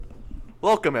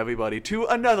Welcome, everybody, to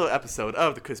another episode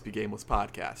of the Crispy Gameless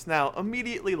Podcast. Now,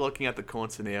 immediately looking at the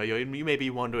current scenario, you may be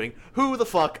wondering, who the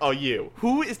fuck are you?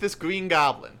 Who is this Green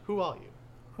Goblin? Who are you?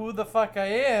 Who the fuck I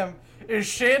am is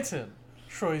Shanton,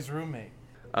 Troy's roommate.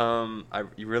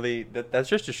 That's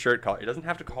just a shirt color. It doesn't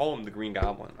have to call him the Green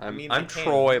Goblin. I'm can.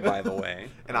 Troy, by the way.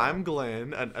 And I'm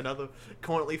Glenn,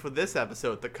 currently for this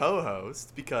episode, the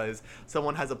co-host, because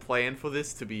someone has a plan for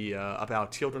this to be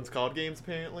about children's card games,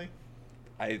 apparently.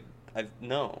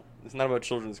 No, it's not about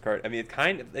children's card. I mean,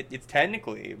 it's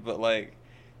technically, but like,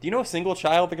 do you know a single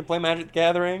child that can play Magic the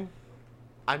Gathering?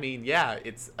 I mean, yeah,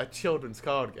 it's a children's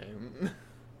card game.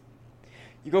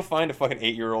 You go find a fucking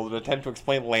 8-year-old and attempt to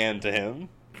explain land to him.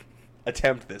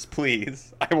 Attempt this,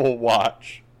 please. I will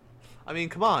watch. I mean,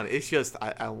 come on, it's just,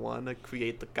 I want to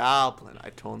create the goblin.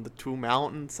 I turn the two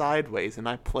mountains sideways and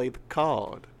I play the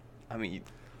card. I mean,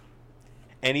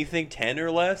 anything 10 or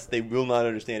less, they will not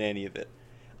understand any of it.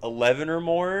 11 or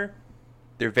more,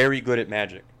 they're very good at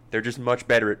Magic. They're just much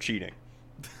better at cheating.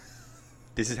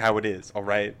 This is how it is,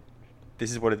 alright? This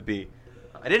is what it'd be.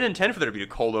 I didn't intend for there to be a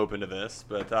cold open to this,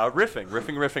 but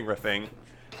riffing.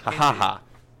 Ha ha ha.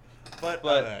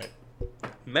 But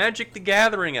Magic the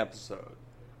Gathering episode.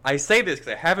 I say this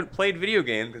because I haven't played video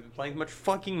games because I've been playing much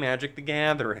fucking Magic the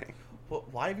Gathering. Well,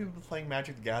 why have you been playing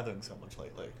Magic the Gathering so much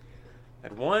lately? I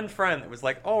had one friend that was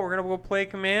like, oh, we're going to go play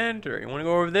Commander. You want to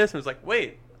go over this? And I was like,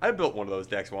 wait, I built one of those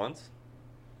decks once.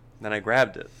 And then I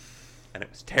grabbed it. And it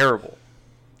was terrible.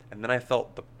 And then I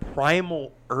felt the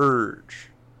primal urge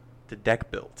to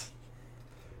deck build.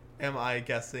 Am I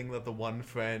guessing that the one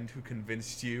friend who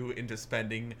convinced you into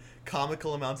spending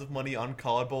comical amounts of money on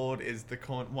cardboard is the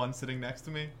current one sitting next to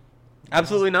me?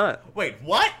 Absolutely not. Wait,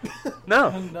 what?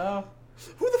 No. No.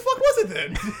 Who the fuck was it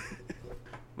then?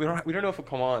 We don't know if it'll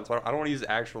come on, so I don't want to use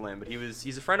the actual name, but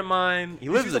he's a friend of mine. He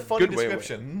lives a funny good way away.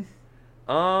 description.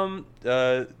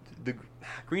 The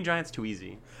Green Giant's too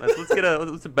easy. Let's get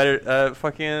a better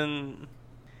fucking.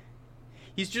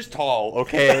 He's just tall,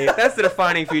 okay? That's the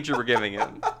defining feature we're giving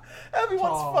him.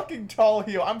 Everyone's fucking tall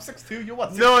here. I'm 6'2", you're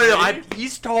what, 6'3"? No,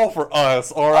 he's tall for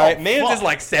us, alright? Oh, Mans fuck. is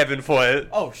like 7 foot.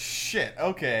 Oh, shit,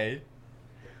 okay.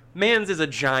 Mans is a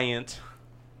giant.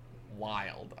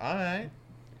 Wild, alright.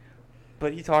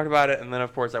 But he talked about it, and then,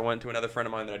 of course, I went to another friend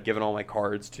of mine that I'd given all my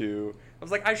cards to. I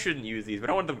was like, I shouldn't use these, but I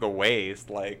don't want them to go waste.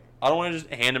 Like, I don't want to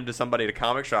just hand them to somebody at a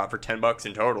comic shop for $10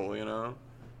 in total, you know?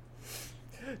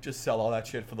 Just sell all that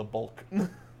shit for the bulk.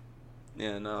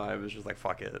 Yeah, no, I was just like,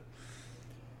 fuck it.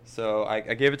 So I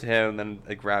gave it to him, and then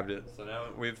I grabbed it. So now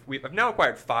I've now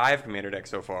acquired 5 Commander decks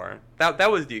so far.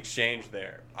 That was the exchange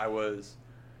there. So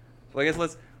I guess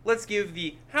let's give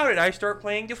the how did I start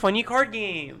playing the funny card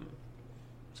game.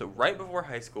 So right before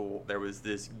high school, there was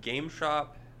this game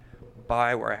shop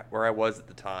by where I was at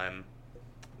the time.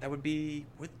 That would be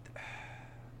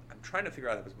I'm trying to figure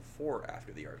out if it was before or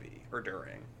after the RV or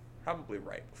during. Probably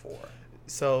right before.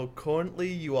 So, currently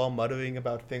you are muttering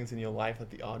about things in your life that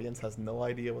the audience has no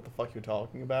idea what the fuck you're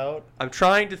talking about. I'm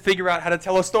trying to figure out how to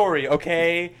tell a story,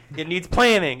 okay? It needs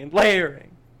planning and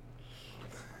layering.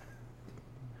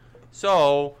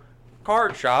 So,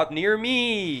 card shop near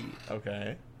me.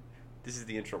 Okay. This is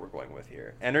the intro we're going with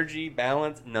here. Energy,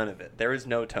 balance, none of it. There is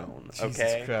no tone, okay?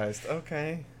 Jesus Christ,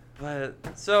 okay.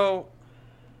 But, so,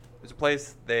 there's a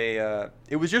place,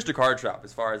 it was just a card shop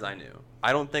as far as I knew.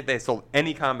 I don't think they sold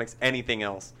any comics, anything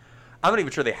else. I'm not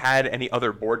even sure they had any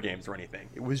other board games or anything.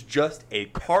 It was just a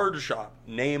card shop,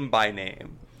 name by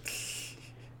name.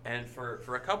 And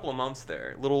for a couple of months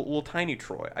there, little tiny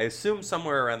Troy, I assume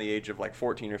somewhere around the age of like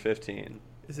 14 or 15.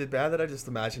 Is it bad that I just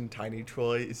imagine Tiny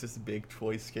Troy is just big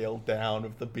Troy scaled down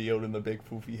with the beard and the big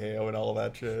poofy hair and all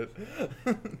that shit?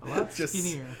 Just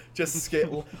skinnier. Just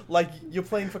scale like you're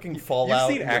playing fucking Fallout.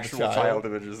 You've seen actual child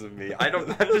images of me. I'm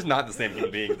just not the same human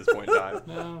being at this point in time.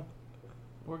 No.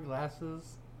 Wore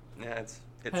glasses. Yeah, it's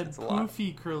Had a lot.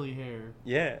 poofy curly hair.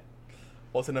 Yeah.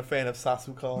 Wasn't a fan of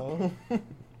Sasuke.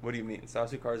 What do you mean?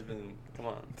 Sasuke's been. Come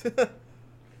on.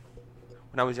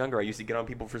 When I was younger, I used to get on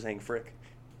people for saying frick.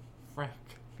 Frack.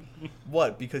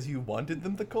 What? Because you wanted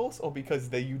them to curse, or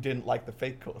because you didn't like the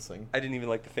fake cursing? I didn't even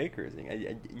like the fake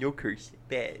cursing. No curse.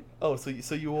 Bad. Oh, so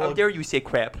you were... How dare you say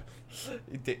crap?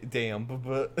 Damn,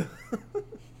 but...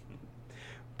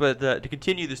 But to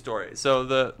continue the story, so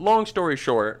the long story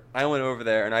short, I went over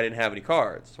there and I didn't have any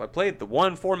cards. So I played the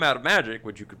one format of Magic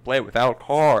which you could play without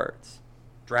cards.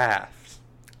 Draft.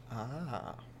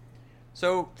 Ah.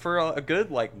 So for a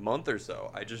good month or so,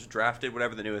 I just drafted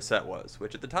whatever the newest set was,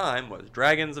 which at the time was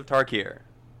Dragons of Tarkir.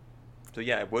 So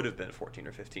yeah, it would have been a 14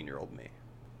 or 15-year-old me.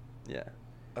 Yeah.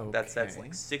 Okay. That set's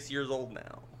 6 years old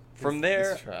now. From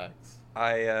there, tracks.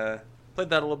 I played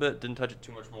that a little bit, didn't touch it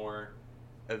too much more.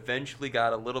 eventually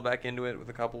got a little back into it with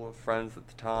a couple of friends at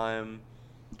the time.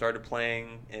 Started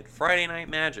playing at Friday Night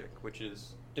Magic, which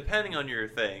is, depending on your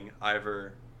thing,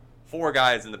 either 4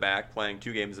 guys in the back playing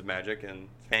 2 games of Magic and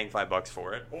paying $5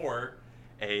 for it, or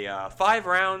a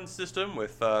 5-round system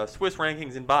with Swiss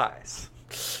rankings and buys.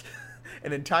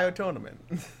 An entire tournament.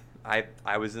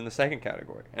 I was in the second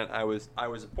category, and I was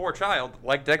a poor child,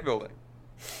 like deck building.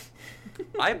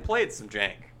 I played some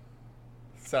jank.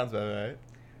 Sounds about right.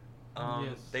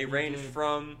 Yes, They you ranged did.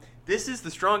 from, this is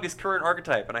the strongest current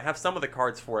archetype, and I have some of the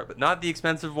cards for it, but not the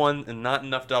expensive one and not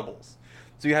enough doubles.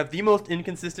 So you have the most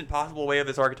inconsistent possible way of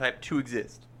this archetype to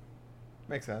exist.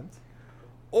 Makes sense.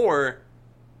 Or,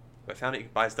 I found out you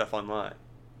could buy stuff online.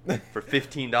 For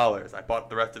 $15, I bought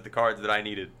the rest of the cards that I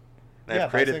needed. And Yeah,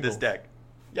 I've buy created this singles. deck.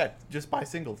 Yeah, just buy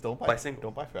singles. Don't buy singles.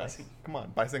 Don't buy Buy fast. singles. Come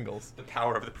on, buy singles. The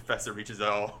power of the professor reaches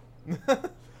all.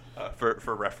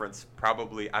 For reference,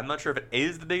 probably, I'm not sure if it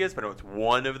is the biggest, but I know it's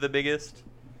one of the biggest,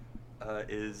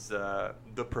 is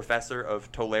the professor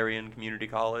of Tolarian Community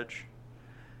College.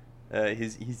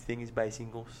 His thing is buy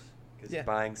singles, because Yeah.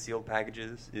 buying sealed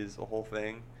packages is a whole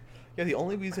thing. Yeah, the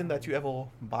only reason that you ever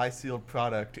buy sealed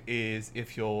product is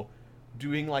if you're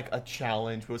doing like a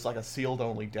challenge where it's like a sealed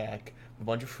only deck with a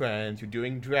bunch of friends, you're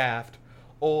doing draft,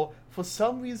 or for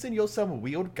some reason you're some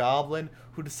weird goblin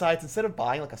who decides instead of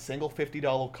buying like a single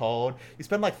 $50 card, you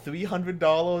spend like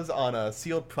 $300 on a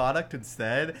sealed product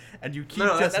instead, and you keep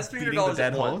No, just that's beating the $300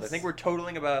 dead at once. horse. I think we're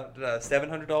totaling about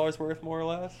 $700 worth, more or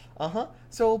less. Uh-huh.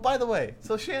 So, by the way,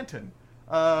 Shanton,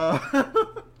 I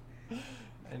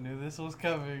knew this was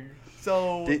coming.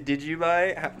 so... Did you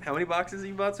buy, how many boxes have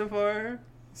you bought so far?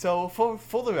 So,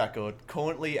 for the record,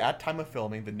 currently, at time of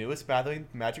filming, the newest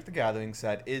Magic the Gathering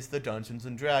set is the Dungeons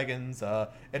 & Dragons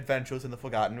Adventures in the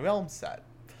Forgotten Realms set.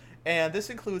 And this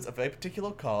includes a very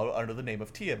particular card under the name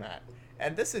of Tiamat.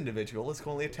 And this individual is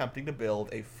currently attempting to build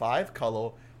a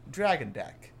 5-color dragon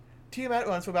deck. Tiamat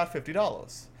runs for about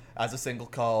 $50 as a single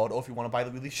card, or if you want to buy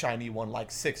the really shiny one, like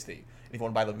 $60. And if you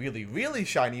want to buy the really, really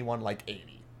shiny one, like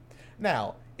 $80.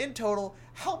 Now, in total,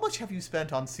 how much have you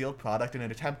spent on sealed product in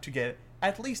an attempt to get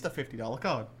at least a $50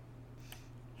 card?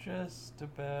 Just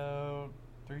about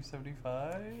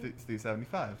 $375.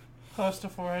 $375. Close to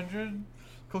 400.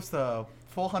 Close to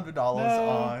 $400 No,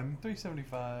 on...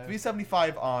 $375.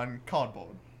 $375 on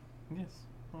cardboard. Yes,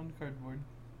 on cardboard.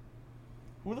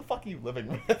 Who the fuck are you living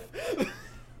with?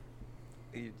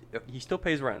 He still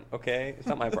pays rent, okay? It's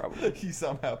not my problem. He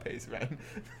somehow pays rent.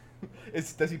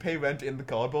 Does he pay rent in the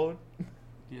cardboard?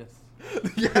 Yes.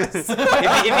 Yes.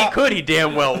 if he could, he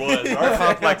damn well would. Our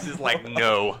complex is like,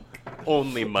 no,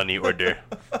 only money order.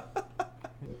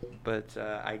 But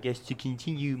I guess to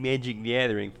continue Magic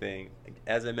Gathering thing,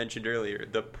 as I mentioned earlier,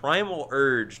 the primal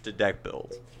urge to deck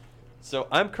build. So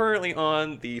I'm currently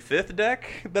on the 5th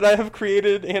deck that I have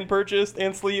created and purchased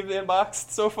and sleeved and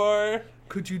boxed so far.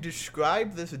 Could you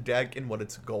describe this deck and what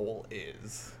its goal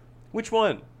is? Which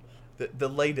one? The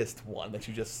latest one that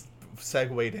you just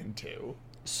segued into.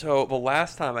 So the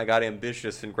last time I got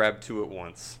ambitious and grabbed 2 at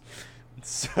once.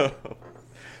 So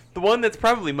the one that's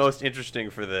probably most interesting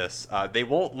for this, they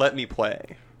won't let me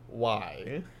play.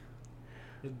 Why?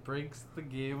 It breaks the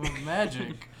game of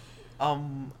Magic.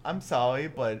 I'm sorry,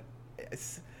 but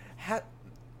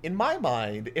in my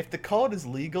mind, if the card is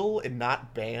legal and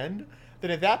not banned,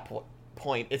 then at that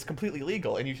point, it's completely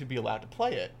legal and you should be allowed to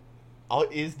play it.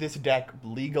 Is this deck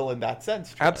legal in that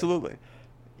sense, Troy? Absolutely.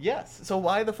 Yes. So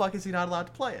why the fuck is he not allowed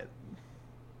to play it?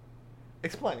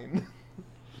 Explain.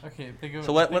 Okay, think of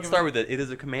So let's start with it. It is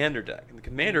a commander deck. And the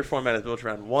commander format is built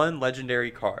around one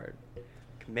legendary card.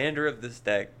 Commander of this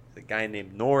deck is a guy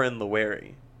named Norin the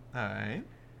Wary. Alright.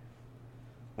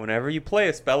 Whenever you play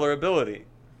a spell or ability,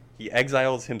 he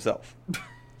exiles himself.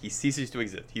 He ceases to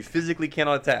exist. He physically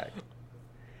cannot attack.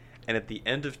 And at the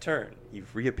end of turn, he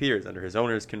reappears under his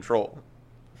owner's control.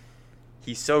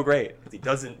 He's so great because he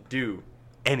doesn't do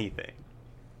anything.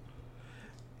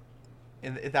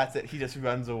 And that's it. He just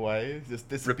runs away. Just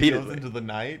disappears Repeatedly. into the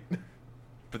night.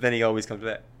 But then he always comes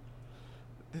back.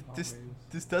 This Always.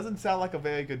 this doesn't sound like a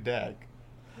very good deck.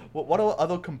 What are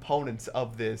other components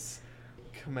of this?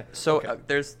 So Okay.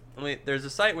 there's a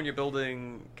site when you're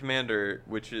building Commander,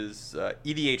 which is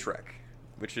EDHREC,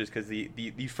 which is because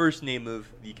the first name of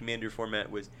the Commander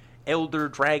format was Elder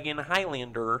Dragon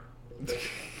Highlander.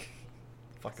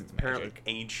 Fucking Apparently magic.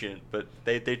 ancient, but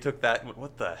they took that and went,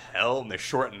 what the hell? And they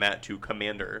shortened that to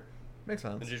Commander. Makes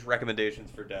sense. And just recommendations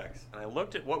for decks. And I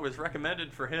looked at what was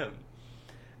recommended for him.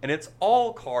 And it's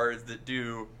all cards that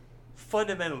do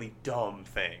fundamentally dumb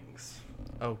things.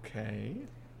 Okay.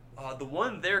 The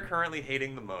one they're currently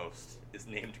hating the most is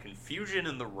named Confusion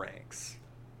in the Ranks.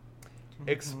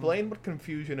 Explain what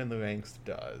confusion in the ranks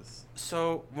does.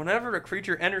 So, whenever a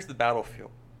creature enters the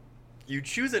battlefield, you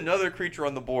choose another creature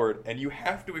on the board, and you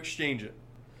have to exchange it.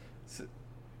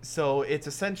 So it's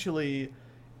essentially,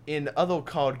 in other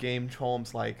card game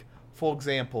terms, like, for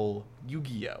example,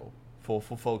 Yu-Gi-Oh! For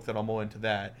folks that are more into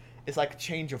that, it's like a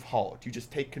change of heart. You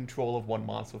just take control of one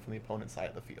monster from the opponent's side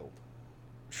of the field.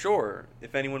 Sure,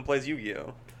 if anyone plays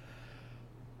Yu-Gi-Oh!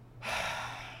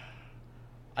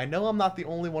 I know I'm not the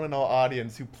only one in our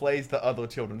audience who plays the other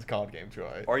children's card game,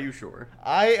 Troy. Are you sure?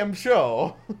 I am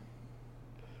sure.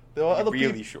 There are other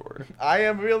Really sure? I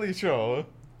am really sure.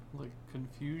 Like,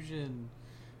 confusion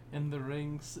in the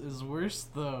ranks is worse,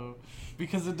 though,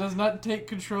 because it does not take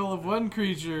control of one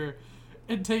creature.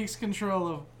 It takes control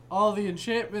of all the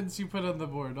enchantments you put on the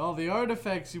board, all the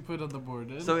artifacts you put on the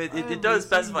board. So it does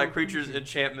specify creatures,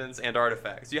 enchantments, and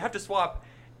artifacts. You have to swap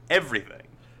everything.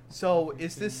 So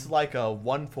is this like a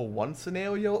 1-for-1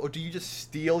 scenario, or do you just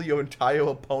steal your entire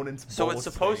opponent's So board it's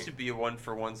supposed state? to be a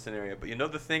 1-for-1 scenario, but you know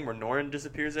the thing where Norrin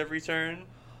disappears every turn?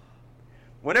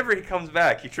 Whenever he comes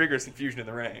back, he triggers confusion in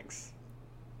the ranks.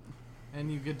 And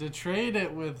you get to trade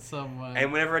it with someone.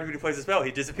 And whenever anybody plays a spell,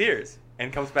 he disappears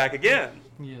and comes back again.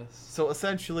 Yes. So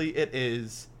essentially it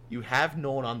is, you have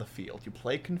Norn on the field, you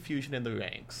play confusion in the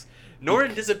ranks.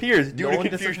 Norrin disappears due to Norn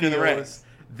confusion in the disappears, ranks.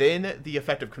 Then the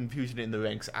effect of confusion in the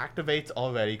ranks activates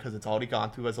already because it's already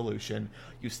gone through resolution.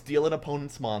 You steal an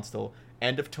opponent's monster.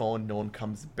 End of turn, Norn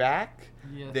comes back.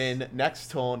 Yes. Then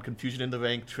next turn, confusion in the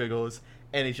rank triggers,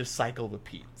 and it just cycle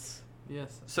repeats.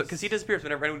 Yes. So, because he disappears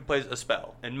whenever anyone plays a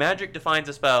spell. And Magic defines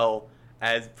a spell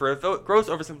as, for a gross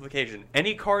oversimplification,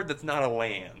 any card that's not a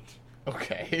land.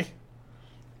 Okay.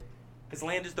 Because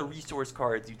land is the resource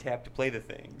cards you tap to play the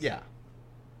things. Yeah.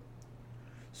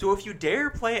 So if you dare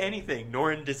play anything,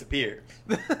 Norrin disappears.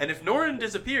 And if Norrin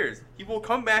disappears, he will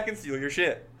come back and steal your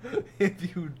shit.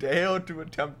 If you dare to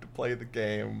attempt to play the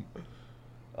game.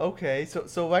 Okay,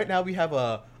 so right now we have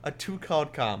a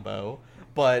 2-card combo,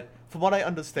 but from what I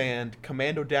understand,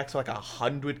 Commando decks are like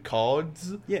 100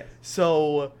 cards. Yeah.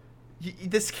 So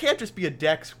this can't just be a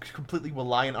deck completely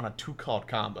reliant on a 2-card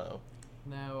combo.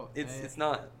 Now It's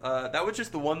not. That was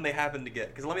just the one they happened to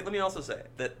get. Because let me also say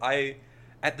that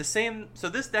so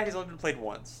this deck has only been played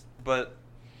once, but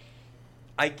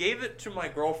I gave it to my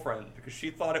girlfriend because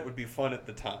she thought it would be fun at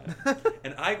the time.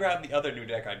 And I grabbed the other new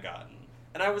deck I'd gotten.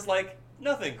 And I was like,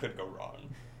 nothing could go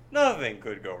wrong. Nothing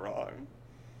could go wrong.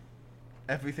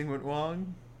 Everything went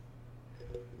wrong?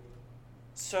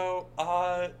 So,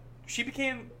 she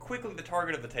became quickly the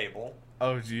target of the table.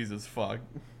 Oh, Jesus, fuck.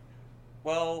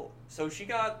 Well, so she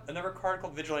got another card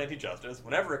called Vigilante Justice.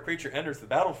 Whenever a creature enters the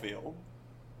battlefield,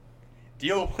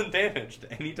 deal 1 damage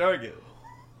to any target.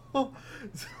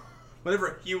 Whenever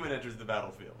a human enters the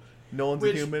battlefield. No one's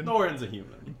a human? Norrin's a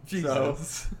human.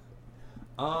 Jesus.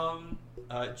 So,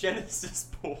 Genesis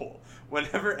Pool.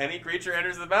 Whenever any creature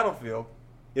enters the battlefield,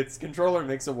 its controller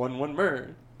makes a 1/1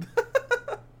 mer.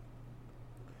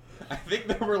 I think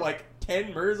there were like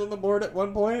 10 mers on the board at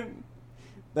one point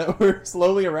that were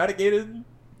slowly eradicated.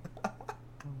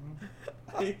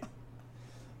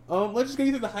 Let's just go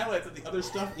through the highlights of the other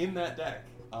stuff in that deck.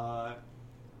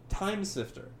 Time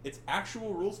Sifter. Its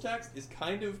actual rules text is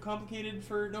kind of complicated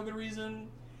for no good reason,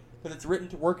 because it's written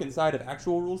to work inside of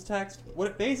actual rules text. What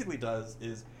it basically does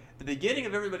is, at the beginning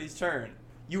of everybody's turn,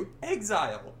 you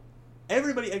exile.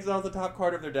 Everybody exiles the top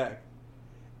card of their deck.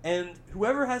 And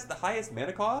whoever has the highest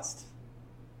mana cost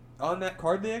on that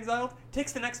card they exiled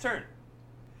takes the next turn.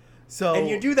 So, And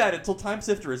you do that until Time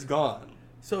Sifter is gone.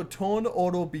 So turn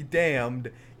order be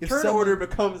damned. If Turn someone- order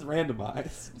becomes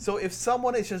randomized. So if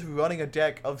someone is just running a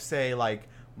deck of, say, like,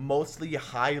 mostly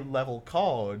high-level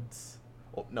cards,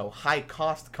 or, no,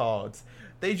 high-cost cards,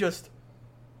 they just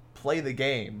play the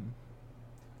game.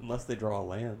 Unless they draw a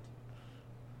land.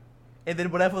 And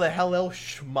then whatever the hell else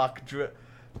schmuck...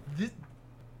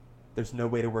 There's no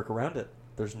way to work around it.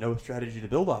 There's no strategy to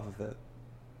build off of it.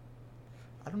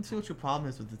 I don't see what your problem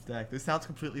is with this deck. This sounds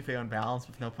completely fair and balanced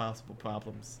with no possible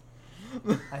problems.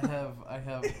 I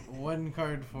have 1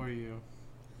 card for you.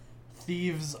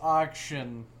 Thieves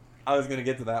Auction. I was going to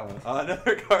get to that one.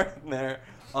 Another card in there.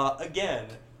 Again,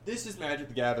 this is Magic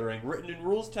the Gathering, written in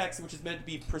rules text, which is meant to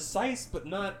be precise but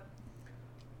not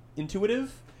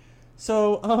intuitive.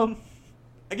 So,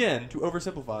 again, to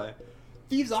oversimplify,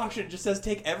 Thieves Auction just says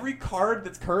take every card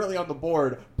that's currently on the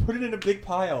board, put it in a big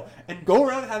pile, and go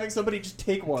around having somebody just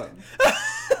take one.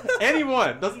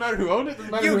 Anyone. Doesn't matter who owned it, doesn't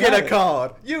matter You who get had a it.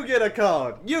 card. You get a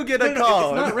card. You get a No,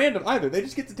 card. it's not random either. They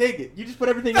just get to take it. You just put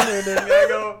everything in there and then I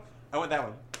go, I want that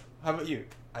one. How about you?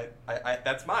 I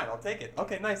that's mine. I'll take it.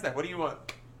 Okay, nice. That. What do you want?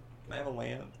 Can I have a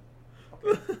land?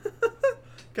 fucking.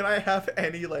 Can I have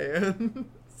any land?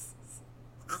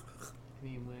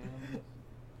 Any land.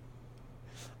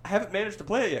 I haven't managed to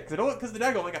play it yet because the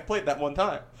deck only got played that one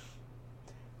time.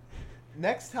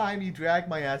 Next time you drag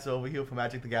my ass over here for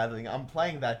Magic the Gathering, I'm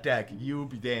playing that deck. You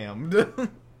be damned.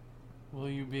 Will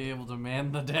you be able to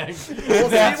man the deck? We'll see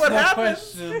That's what the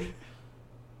happens. question.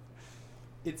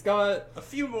 It's got a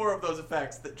few more of those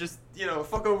effects that just,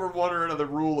 fuck over one or another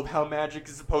rule of how Magic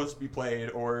is supposed to be played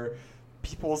or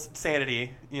people's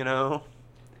sanity, And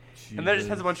then it just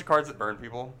has a bunch of cards that burn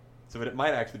people. So that it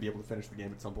might actually be able to finish the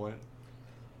game at some point.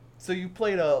 So you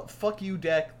played a fuck you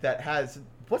deck that has...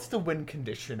 What's the win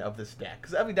condition of this deck?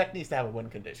 Because every deck needs to have a win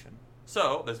condition.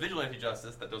 So, there's Vigilante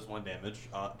Justice that does 1 damage.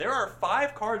 There are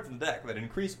 5 cards in the deck that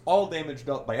increase all damage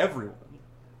dealt by everyone.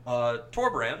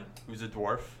 Torbrand, who's a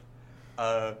dwarf,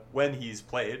 when he's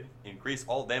played, increase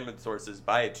all damage sources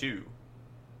by 2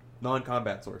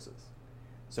 non-combat sources.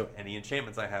 So any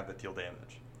enchantments I have that deal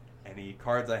damage, any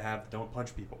cards I have that don't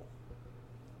punch people,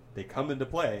 they come into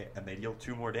play and they deal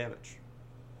 2 more damage.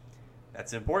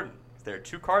 That's important. There are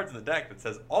 2 cards in the deck that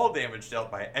says all damage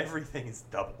dealt by everything is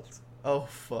doubled. Oh,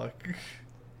 fuck.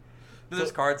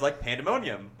 There's cards like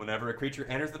Pandemonium. Whenever a creature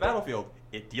enters the battlefield,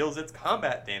 it deals its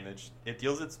combat damage. It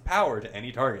deals its power to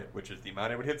any target, which is the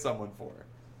amount it would hit someone for.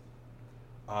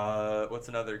 What's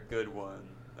another good one?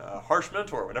 Harsh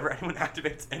Mentor. Whenever anyone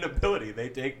activates an ability, they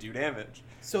take 2 damage.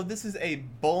 So this is a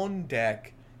bone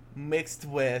deck mixed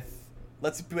with...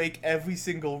 Let's break every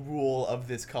single rule of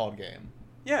this card game.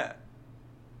 Yeah.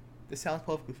 This sounds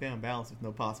perfectly fair and balanced with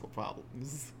no possible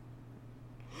problems.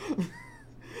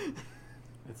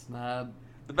 It's not.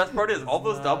 The best part is, all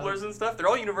those It's doublers and stuff, they're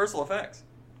all universal effects.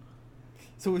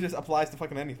 So it just applies to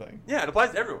fucking anything. Yeah, it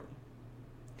applies to everyone.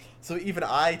 So even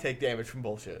I take damage from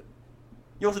bullshit.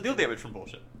 You also deal damage from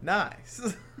bullshit.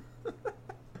 Nice.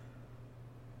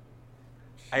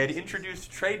 I had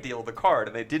introduced Trade Deal the card,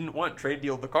 and they didn't want Trade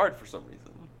Deal the card for some reason.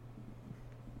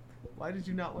 Why did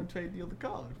you not want Trade Deal the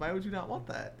card? Why would you not want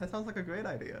that? That sounds like a great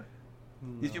idea.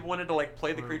 These people wanted to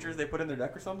play the creatures they put in their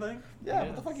deck or something? Yeah,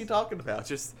 what the fuck are you talking about?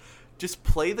 Just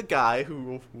play the guy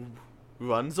who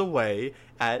runs away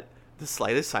at the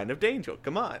slightest sign of danger.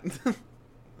 Come on.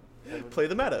 Play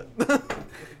the meta.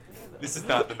 This is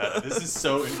not the meta. This is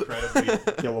so incredibly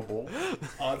killable.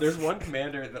 There's one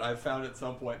commander that I've found at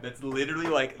some point that's literally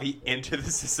the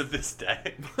antithesis of this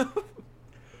deck.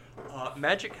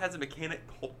 Magic has a mechanic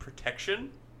called Protection.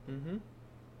 Mm-hmm.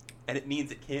 And it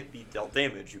means it can't be dealt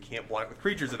damage. You can't block with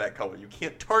creatures of that color. You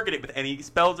can't target it with any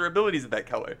spells or abilities of that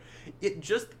color. It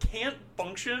just can't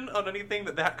function on anything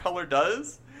that color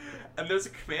does. And there's a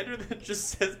commander that just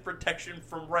says protection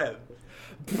from red.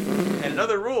 And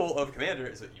another rule of commander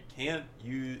is that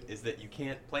you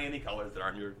can't play any colors that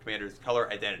aren't your commander's color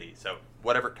identity. So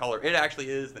whatever color it actually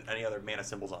is, then any other mana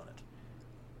symbols on it.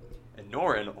 And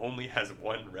Norrin only has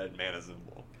 1 red mana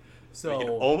symbol. So you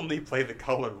can only play the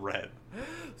color red.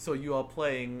 So you are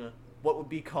playing what would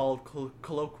be called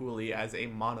colloquially as a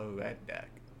mono red deck.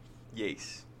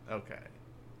 Yes. Okay.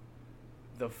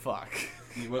 The fuck.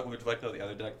 Would you like to know the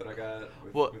other deck that I got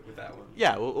with that one?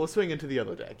 Yeah, we'll swing into the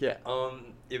other deck. Yeah.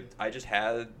 If I just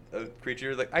had a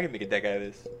creature I can make a deck out of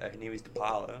this. Her name is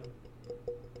Depala.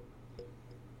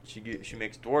 She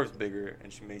makes dwarves bigger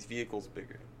and she makes vehicles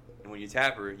bigger. And when you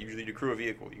tap her, usually to crew a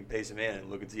vehicle, you can pay some mana and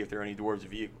look and see if there are any dwarves or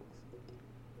vehicles.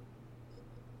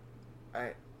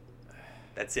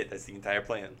 That's it. That's the entire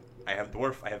plan. I have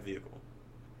dwarf. I have vehicle.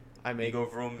 Me go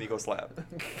vroom. Me go slap. They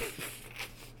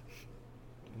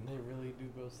really do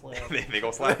go slap. they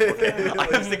go slap. Okay. I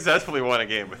have successfully won a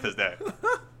game with this deck.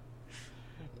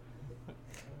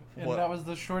 And that was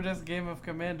the shortest game of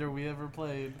Commander we ever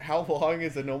played. How long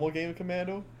is a normal game of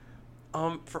Commando?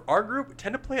 For our group, we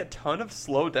tend to play a ton of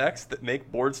slow decks that make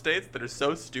board states that are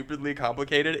so stupidly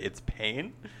complicated, it's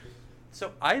pain.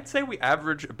 So I'd say we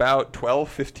average about 12,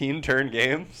 15 turn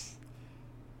games.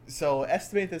 So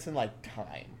estimate this in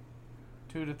time.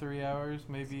 2 to 3 hours,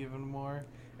 maybe even more.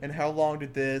 And how long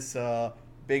did this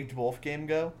big dwarf game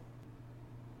go?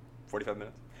 45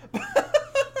 minutes.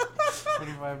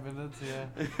 25 minutes,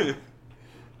 yeah.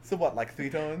 So what, 3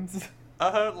 turns?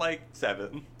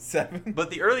 7. 7?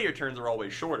 But the earlier turns are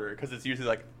always shorter, because it's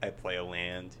usually I play a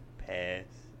land, pass.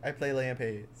 I play land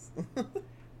pace.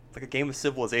 It's like a game of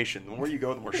Civilization. The more you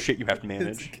go, the more shit you have to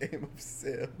manage. It's a game of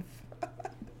Civ.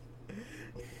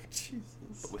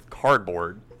 Jesus. But with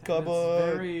cardboard. Cardboard.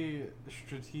 It's very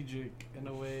strategic in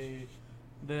a way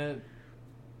that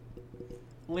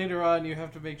later on you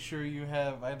have to make sure you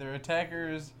have either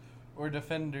attackers or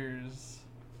defenders,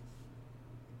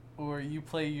 or you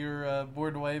play your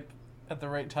board wipe at the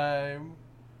right time.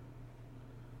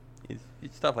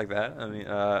 It's stuff like that. I mean,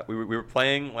 we were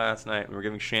playing last night. We were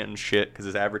giving Shanton shit because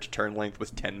his average turn length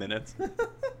was 10 minutes. 10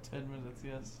 minutes,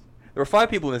 yes. There were 5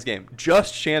 people in this game.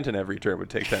 Just Shanton every turn would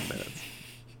take 10 minutes.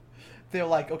 They're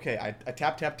like, okay, I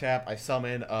tap, tap, tap, I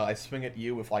summon, I swing at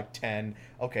you with like 10.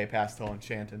 Okay, pass to on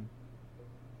Shanton.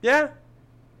 Yeah.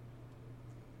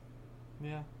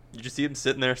 Yeah. You just see him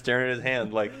sitting there staring at his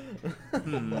hand like,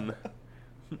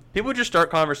 People would just start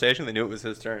conversation. They knew it was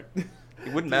his turn.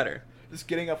 It wouldn't matter. Just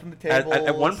getting up from the table.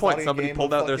 At one point, starting a somebody game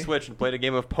pulled of out their fucking- Switch and played a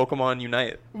game of Pokemon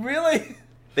Unite. Really?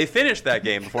 They finished that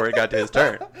game before it got to his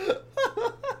turn.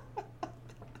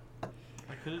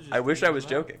 I wish I was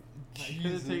joking. I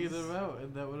could have taken him out,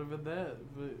 and that would have been that.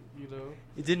 But,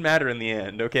 It didn't matter in the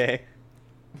end, okay?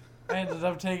 I ended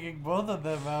up taking both of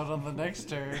them out on the next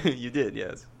turn. You did,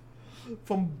 yes.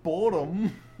 From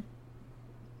boredom.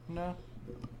 No.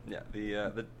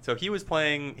 Yeah, so he was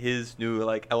playing his new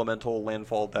elemental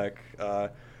landfall deck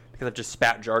because I just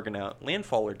spat jargon out.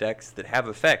 Landfall are decks that have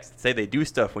effects that say they do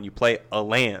stuff when you play a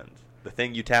land, the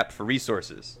thing you tapped for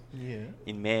resources. Yeah.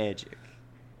 In Magic.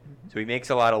 So he makes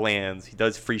a lot of lands. He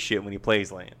does free shit when he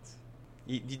plays lands.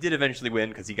 He did eventually win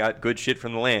because he got good shit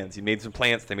from the lands. He made some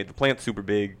plants. They made the plants super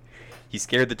big. He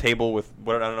scared the table with,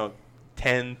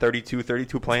 10,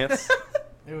 32 plants.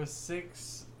 It was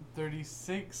 6,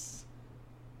 36,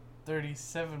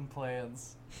 37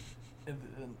 plans.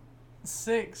 And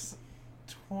 6,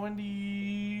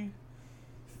 20...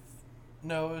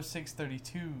 No, it was 6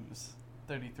 32s.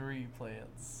 33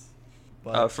 plans.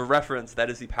 But For reference, that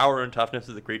is the power and toughness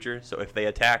of the creature. So if they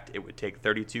attacked, it would take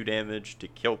 33 damage to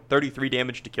kill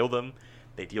them.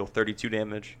 They deal 32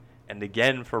 damage. And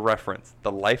again, for reference,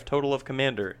 the life total of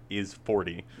Commander is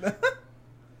 40. Yes.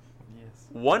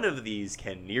 One of these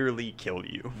can nearly kill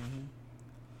you.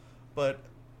 But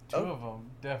Two of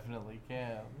them definitely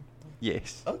can.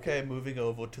 Yes. okay, moving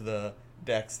over to the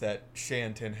decks that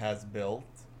Shanton has built.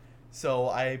 So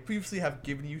I previously have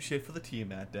given you shit for the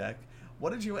Tiamat deck.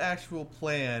 What is your actual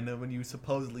plan when you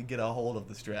supposedly get a hold of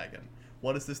this dragon?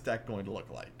 What is this deck going to look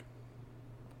like?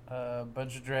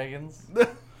 Bunch of dragons.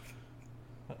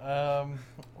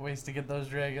 Ways to get those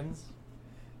dragons.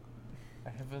 I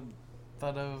haven't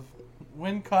thought of...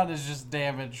 WinCon is just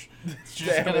damage. It's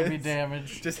just gonna be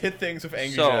damage. Just hit things with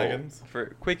angry So, dragons.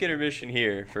 for quick intermission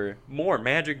here, for more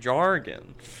Magic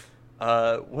jargon,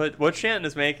 what Shanton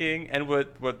is making, and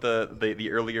what the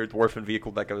earlier Dwarfen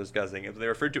Vehicle deck I was discussing, is they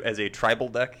referred to as a tribal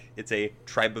deck. It's a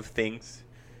tribe of things.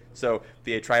 So,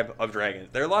 be a tribe of dragons.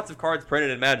 There are lots of cards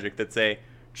printed in Magic that say,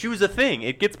 choose a thing,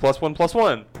 it gets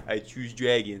 +1/+1. I choose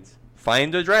dragons.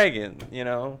 Find a dragon,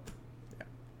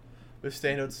 With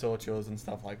standard Sochos and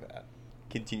stuff like that.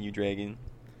 Continue dragon.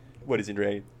 What is in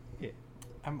dragon?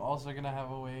 I'm also gonna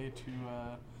have a way to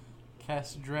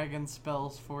cast dragon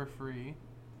spells for free,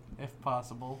 if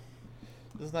possible.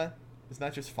 Isn't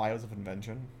that just Files of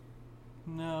Invention?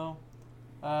 No.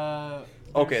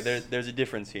 Okay, there's a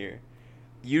difference here.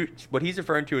 What he's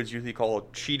referring to is usually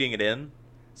called cheating it in.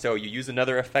 So you use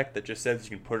another effect that just says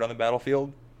you can put it on the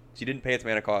battlefield. So you didn't pay its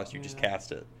mana cost, you just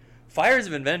cast it. Fires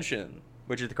of Invention,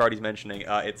 which is the card he's mentioning,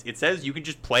 it says you can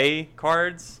just play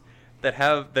cards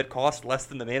that cost less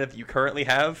than the mana that you currently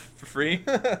have for free.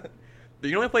 But you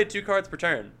can only play 2 cards per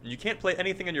turn. You can't play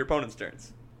anything on your opponent's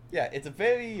turns. Yeah, it's a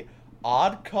very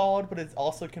odd card, but it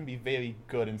also can be very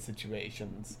good in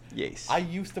situations. Yes. I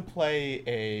used to play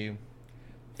a...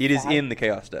 It is in the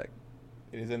Chaos deck.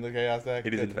 It is in the Chaos deck?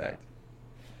 It is Good in to know. fact.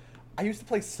 I used to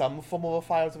play some form of a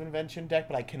Files of Invention deck,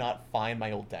 but I cannot find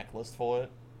my old deck list for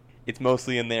it. It's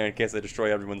mostly in there in case I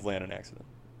destroy everyone's land on accident.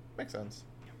 Makes sense.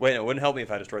 Wait, no, it wouldn't help me if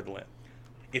I destroyed the land.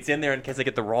 It's in there in case I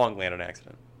get the wrong land on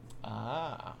accident.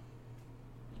 Ah.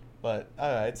 But,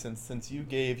 alright, since you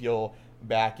gave your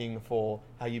backing for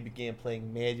how you began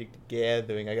playing Magic the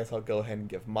Gathering, I guess I'll go ahead and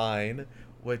give mine,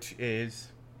 which is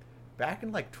back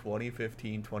in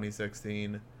 2015,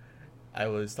 2016, I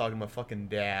was talking to my fucking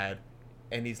dad,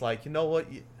 and he's like, you know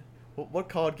what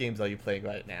card games are you playing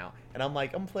right now? And I'm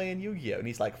like, I'm playing Yu-Gi-Oh! And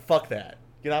he's like, fuck that.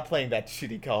 You're not playing that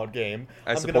shitty card game.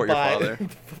 I support your father.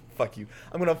 Fuck you.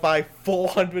 I'm gonna buy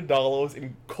 $400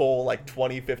 in cool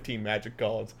 2015 Magic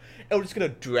cards. And we're just gonna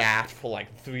draft for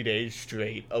 3 days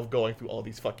straight of going through all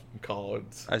these fucking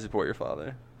cards. I support your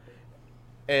father.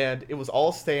 And it was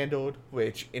all standard,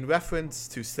 which in reference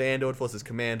to standard versus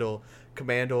Commando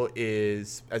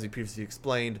is, as we previously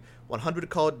explained, 100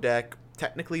 card deck,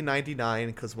 technically 99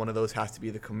 because one of those has to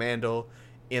be the Commando.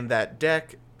 In that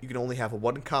deck, you can only have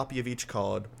 1 copy of each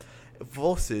card,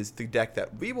 versus the deck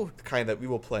that we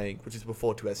were playing, which is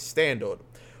referred to as standard,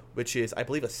 which is I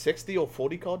believe a 60 or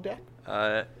 40 card deck.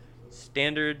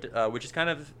 Standard, which is kind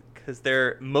of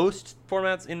because most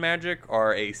formats in Magic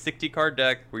are a 60 card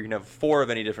deck where you can have 4 of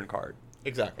any different card.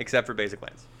 Exactly. Except for basic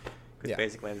lands. Because Yeah.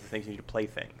 basic lands are things you need to play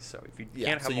things. So if you Yeah,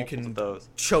 can't have so you multiples can of those,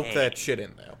 choke dang. that shit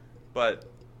in there. But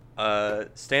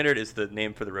standard is the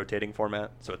name for the rotating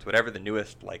format. So it's whatever the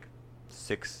newest, like,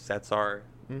 6 sets are.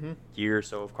 Mm-hmm. Year or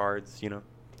so of cards, you know.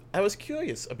 I was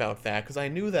curious about that because I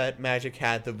knew that Magic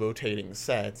had the rotating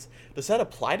sets. Does that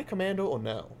apply to Commander or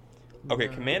no? Okay,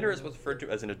 Commander is what's referred to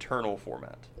as an eternal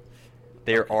format.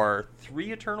 There are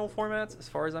 3 eternal formats, as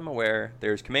far as I'm aware.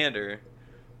 There's Commander,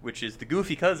 which is the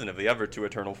goofy cousin of the other 2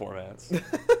 eternal formats.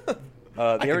 The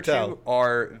other 2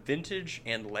 are Vintage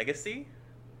and Legacy.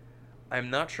 I'm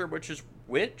not sure which is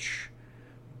which,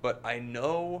 but I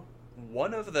know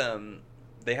one of them,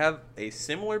 they have a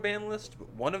similar ban list, but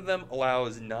one of them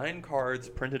allows 9 cards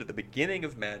printed at the beginning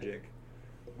of Magic,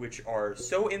 which are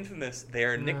so infamous they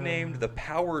are nicknamed the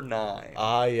Power 9.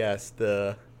 Ah, yes,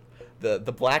 the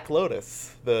Black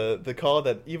Lotus, the card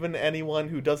that even anyone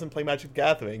who doesn't play Magic the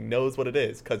Gathering knows what it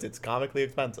is because it's comically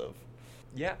expensive.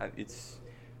 Yeah, it's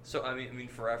so. I mean,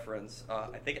 for reference,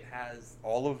 I think it has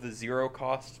all of the 0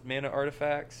 cost mana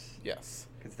artifacts. Yes.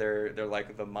 Because they're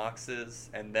like the Moxes,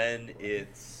 and then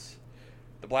it's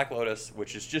the Black Lotus,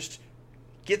 which is just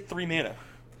get 3 mana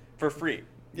for free.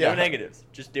 Yeah. No negatives,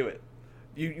 just do it.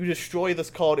 You destroy this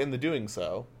card in the doing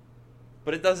so.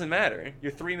 But it doesn't matter.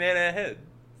 You're 3 mana ahead.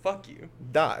 Fuck you.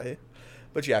 Die.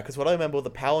 But yeah, because what I remember,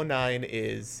 the Power 9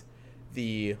 is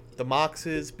the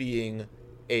Moxes being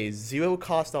a 0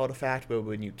 cost artifact where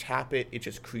when you tap it, it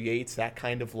just creates that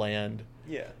kind of land.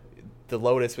 Yeah. The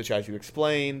Lotus, which as you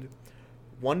explained,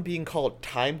 one being called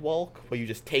Time Walk, where you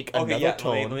just take another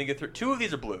tone. Let me get through. 2 of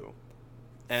these are blue.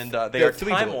 And they There are are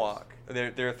 3 Time blues. Walk.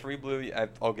 There are 3 blue.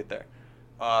 I'll get there.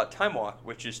 Time Walk,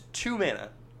 which is 2 mana.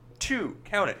 2.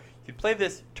 Count it. You can play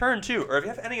this turn 2, or if you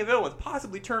have any available, it's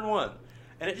possibly turn 1.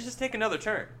 And it just take another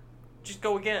turn. Just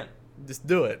go again. Just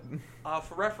do it.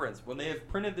 For reference, when they have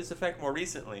printed this effect more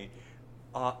recently,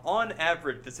 on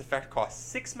average, this effect costs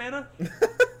 6 mana.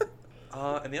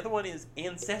 And the other one is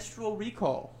Ancestral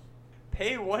Recall.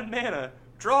 Pay 1 mana,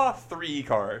 draw 3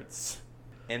 cards.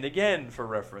 And again, for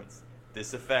reference,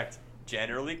 this effect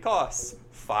generally costs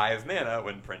 5 mana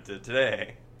when printed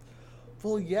today.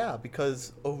 Well, yeah,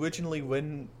 because originally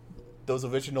when those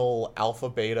original Alpha,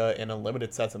 Beta, and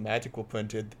Unlimited sets of Magic were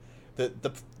printed,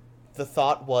 the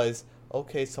thought was,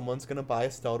 okay, someone's going to buy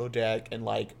a starter deck and,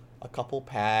 like, a couple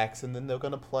packs, and then they're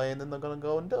going to play, and then they're going to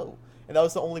go and do. And that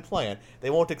was the only plan. They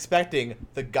weren't expecting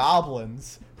the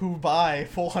goblins who buy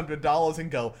 $400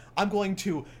 and go, I'm going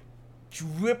to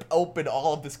rip open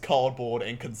all of this cardboard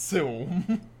and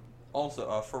consume.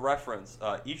 Also, for reference,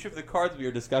 each of the cards we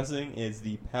are discussing is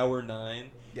the Power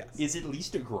 9. Yes. Is at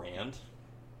least $1,000.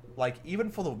 Like, even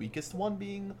for the weakest one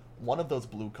being one of those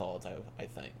blue cards, I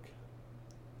think.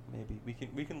 Maybe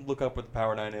we can look up what the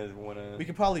Power 9 is. We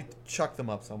could probably chuck them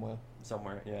up somewhere.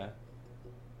 Somewhere, yeah.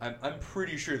 I'm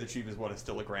pretty sure the cheapest one is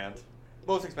still $1,000.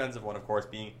 Most expensive one, of course,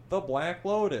 being the Black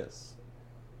Lotus,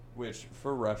 which,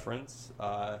 for reference,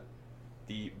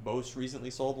 the most recently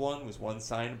sold one was one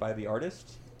signed by the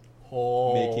artist,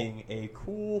 making a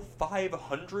cool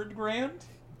 $500,000.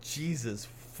 Jesus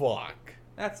fuck.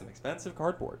 That's some expensive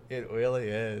cardboard. It really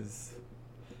is.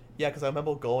 Yeah, because I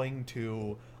remember going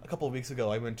to, a couple of weeks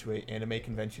ago, I went to an anime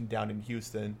convention down in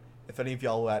Houston. If any of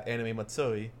y'all were at Anime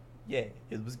Matsuri, yeah,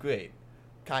 it was great.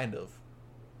 Kind of.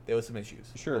 There were some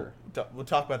issues. Sure. We'll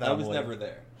talk about that I in was a later. never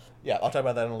there. Yeah, I'll talk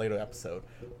about that in a later episode.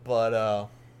 But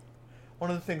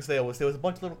one of the things there was a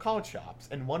bunch of little card shops,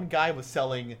 and one guy was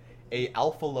selling a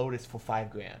Alpha Lotus for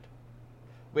 $5,000.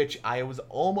 Which I was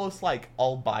almost like,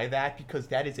 I'll buy that because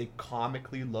that is a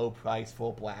comically low price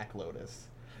for a Black Lotus.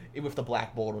 With the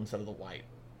black border instead of the white.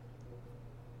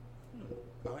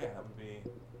 Oh yeah, that would be...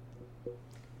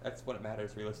 That's what it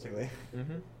matters, realistically.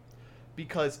 Mm-hmm.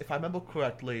 Because if I remember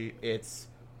correctly, it's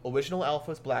original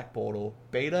Alpha is black border,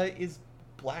 Beta is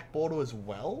black border as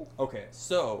well? Okay,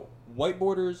 so white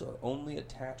borders are only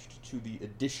attached to the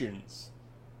editions.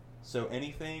 So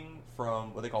anything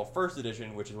from what they call first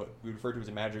edition, which is what we refer to as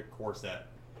a Magic core set,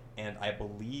 and I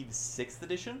believe 6th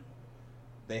edition,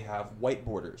 they have white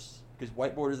borders. Because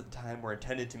white borders at the time were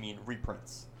intended to mean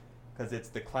reprints. Because it's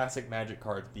the classic Magic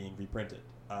cards being reprinted.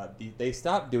 They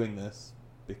stopped doing this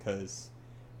because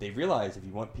they realized if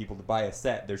you want people to buy a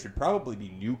set, there should probably be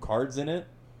new cards in it.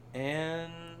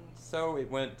 And so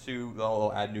it went to,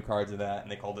 they'll add new cards to that,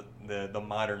 and they called it the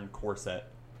modern core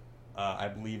set. I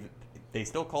believe they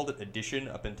still called it edition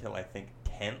up until, I think,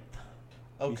 10th.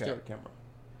 Okay. Restart camera.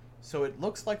 So it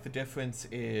looks like the difference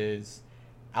is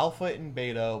Alpha and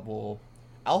Beta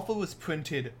Alpha was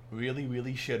printed really,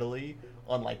 really shittily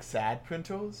on like SAD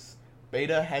printers.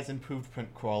 Beta has improved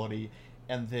print quality,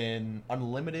 and then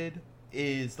unlimited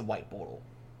is the white border,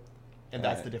 and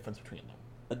that's Alright. the difference between them.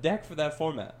 A deck for that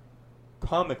format,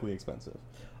 comically expensive.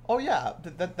 Oh yeah,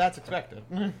 that's expected.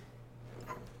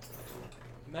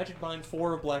 Imagine buying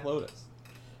 4 of Black Lotus.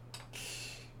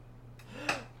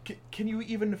 Can you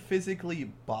even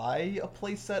physically buy a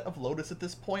playset of Lotus at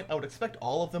this point? I would expect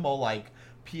all of them are like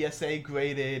PSA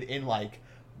graded in like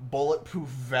bulletproof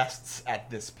vests at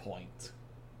this point.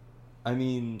 I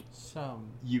mean, Some.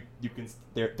 you can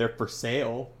they're for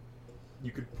sale.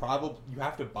 You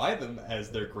have to buy them as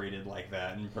they're graded like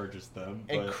that and purchase them.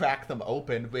 And But crack them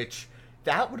open, which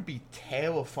that would be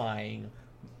terrifying.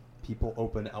 people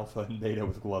open alpha and beta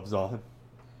with gloves on.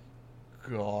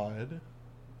 God.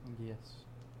 Yes.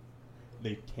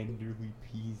 They tenderly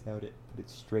peas out it, put it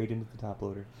straight into the top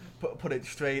loader. Put it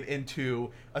straight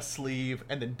into a sleeve,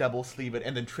 and then double sleeve it,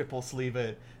 and then triple sleeve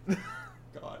it.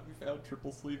 God, we found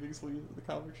triple sleeving sleeves at the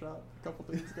comic shop a couple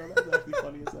days ago. That was actually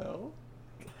funny as hell.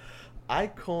 I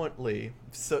currently,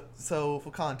 so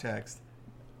for context,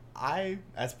 I,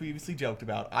 as previously joked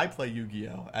about, I play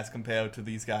Yu-Gi-Oh! As compared to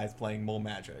these guys playing more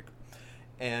Magic.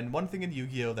 And one thing in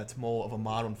Yu-Gi-Oh! That's more of a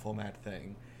modern format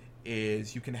thing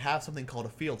is you can have something called a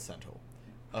field center,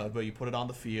 where you put it on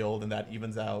the field and that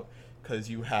evens out because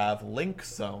you have link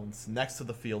zones next to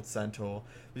the field center,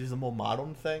 which is a more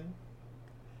modern thing.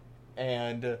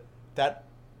 And that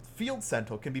field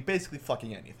center can be basically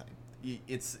fucking anything.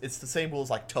 It's the same rules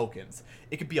like tokens.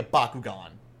 It could be a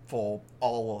Bakugan for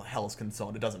all hell's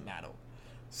concerned. It doesn't matter.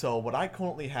 So what I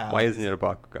currently have... Why isn't it a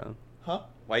Bakugan? Huh?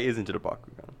 Why isn't it a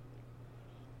Bakugan?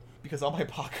 Because all my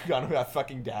Bakugan are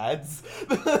fucking dads.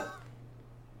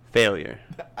 Failure.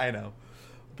 I know.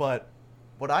 But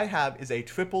what I have is a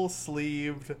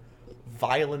triple-sleeved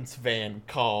Violence Van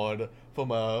card from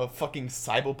a fucking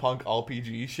cyberpunk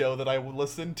RPG show that I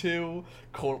listen to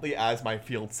currently as my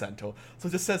field center. So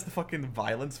it just says the fucking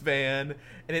Violence Van,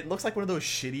 and it looks like one of those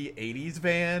shitty 80s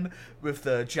van with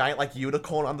the giant like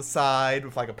unicorn on the side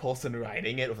with like a person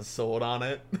riding it with a sword on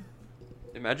it.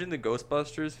 Imagine the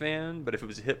Ghostbusters van, but if it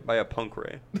was hit by a punk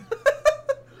ray.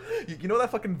 You know that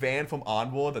fucking van from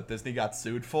Onward that Disney got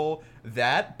sued for?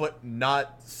 That, but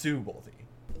not sue-worthy.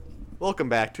 Welcome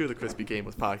back to the Crispy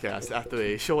Gamers podcast after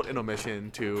a short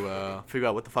intermission to figure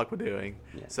out what the fuck we're doing.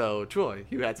 Yeah. So, Troy,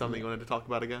 you had something you wanted to talk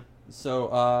about again?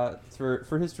 So,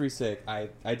 for history's sake, I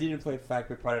didn't play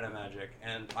Factory Pride and Magic,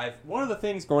 and one of the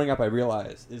things growing up I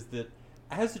realized is that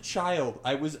as a child,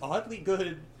 I was oddly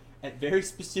good at very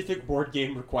specific board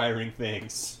game requiring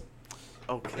things.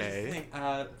 Okay.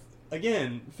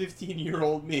 Again,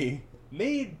 15-year-old me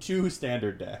made 2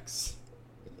 standard decks.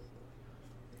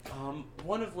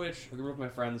 One of which a group of my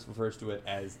friends refers to it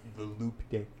as the Loop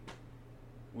deck,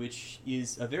 which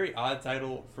is a very odd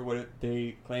title for what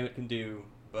they claim it can do,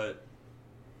 but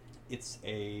it's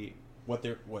what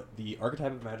the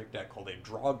archetype of Magic deck called a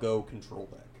draw-go control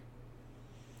deck,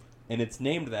 and it's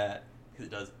named that because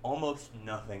it does almost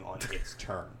nothing on its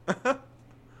turn.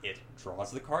 It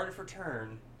draws the card for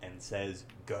turn and says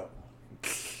go.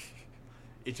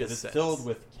 It just It's says. filled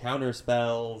with counter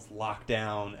spells,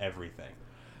 lockdown, everything.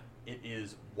 It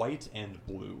is white and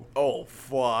blue. Oh,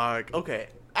 fuck. Okay,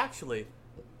 actually,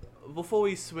 before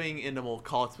we swing into more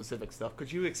card-specific stuff,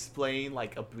 could you explain,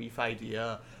 like, a brief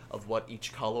idea of what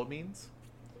each color means?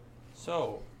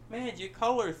 So, Magic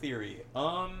color theory.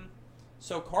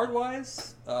 So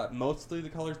card-wise, mostly the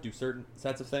colors do certain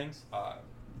sets of things.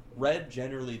 Red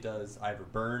generally does either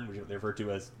burn, which they refer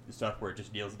to as stuff where it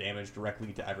just deals damage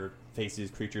directly to either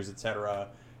faces, creatures, etc.,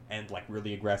 and like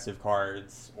really aggressive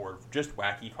cards, or just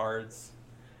wacky cards.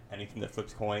 Anything that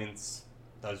flips coins,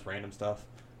 does random stuff.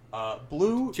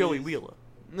 Blue Joey is Wheeler.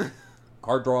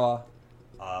 card draw,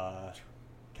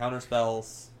 counter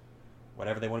spells,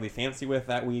 whatever they want to be fancy with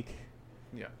that week.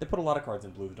 Yeah. They put a lot of cards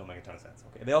in blue that don't make a ton of sense.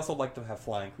 Okay. They also like to have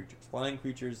flying creatures. Flying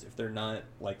creatures, if they're not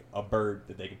like a bird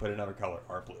that they can put in another color,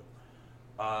 are blue.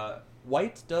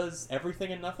 White does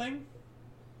everything and nothing.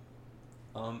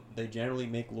 They generally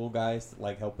make little guys that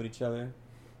like helping each other.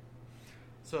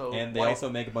 So And they also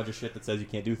make a bunch of shit that says you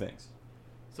can't do things.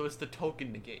 So it's the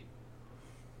token negate.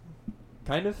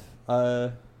 Kind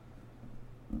of.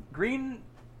 Green,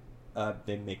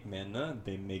 they make mana,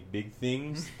 they make big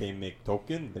things, they make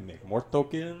token, they make more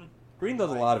token. Green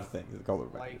does a lot of things, the color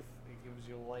Life. It gives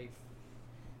you life.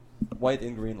 White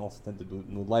and green also tend to do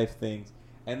life things.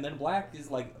 And then black is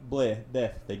like bleh,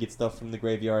 death. They get stuff from the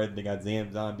graveyard, they got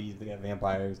zombies, they got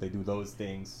vampires, they do those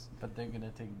things. But they're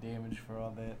gonna take damage for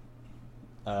all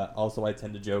that. Also, I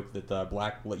tend to joke that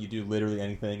black will let you do literally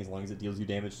anything as long as it deals you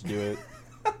damage to do it.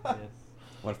 Yes.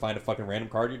 Want to find a fucking random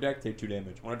card in your deck? Take 2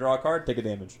 damage. Want to draw a card? Take a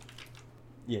damage.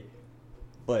 Yeah.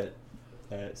 But,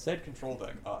 said control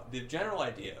deck, the general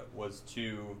idea was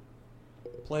to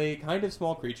play kind of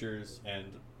small creatures and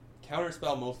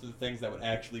counterspell most of the things that would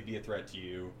actually be a threat to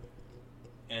you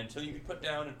until you could put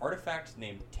down an artifact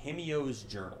named Tamio's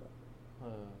Journal.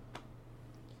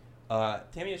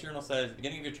 Tamio's Journal says, at the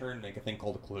beginning of your turn, make a thing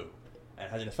called a clue. And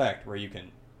it has an effect where you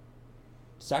can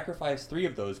sacrifice 3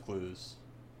 of those clues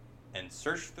and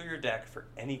search through your deck for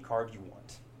any card you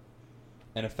want.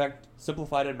 An effect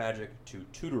simplified in Magic to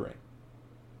tutoring.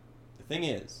 The thing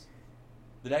is,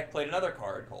 the deck played another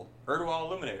card called Erdwall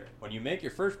Illuminator. When you make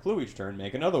your first clue each turn,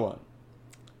 make another one.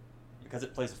 Because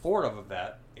it plays 4 of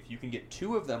that, if you can get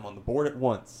 2 of them on the board at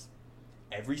once,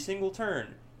 every single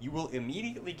turn, you will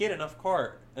immediately get enough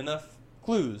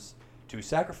clues to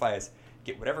sacrifice,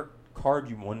 get whatever card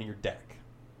you want in your deck.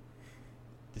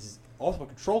 This is also a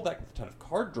control deck with a ton of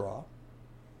card draw.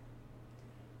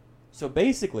 So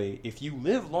basically, if you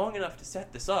live long enough to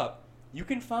set this up, you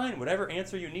can find whatever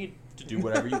answer you need to do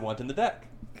whatever you want in the deck.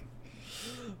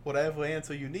 Whatever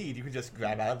answer you need, you can just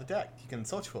grab out of the deck. You can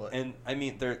search for it. And, I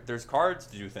mean, there's cards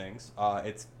to do things.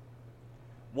 It's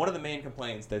one of the main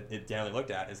complaints that it generally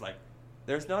looked at is, like,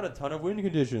 there's not a ton of win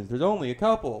conditions. There's only a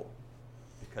couple.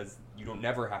 Because you don't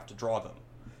never have to draw them.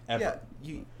 Ever.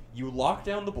 Yeah, You lock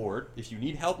down the board. If you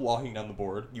need help locking down the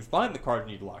board, you find the card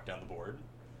you need to lock down the board.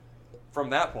 From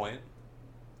that point,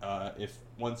 if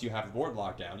once you have the board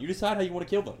locked down, you decide how you want to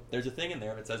kill them. There's a thing in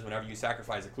there that says whenever you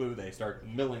sacrifice a clue, they start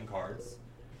milling cards,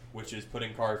 which is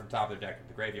putting cards from top of the deck into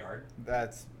the graveyard.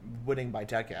 That's winning by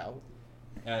deck out.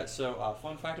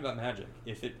 Fun fact about Magic.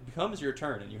 If it becomes your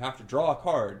turn and you have to draw a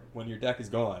card when your deck is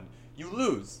gone, you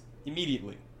lose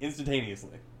immediately,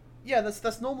 instantaneously. Yeah,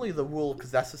 that's normally the rule,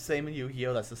 because that's the same in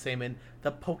Yu-Gi-Oh!, that's the same in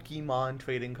the Pokemon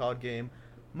trading card game.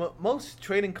 Most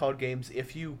trading card games,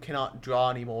 if you cannot draw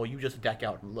anymore, you just deck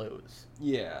out and lose.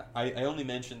 Yeah, I only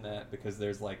mention that because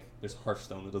there's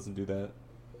Hearthstone that doesn't do that.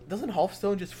 Doesn't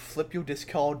Hearthstone just flip your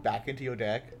discard back into your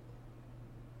deck?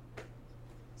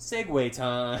 Segue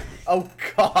time. Oh,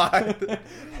 God.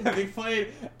 Having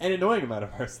played an annoying amount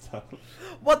of Hearthstone.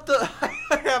 What the?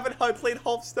 I haven't played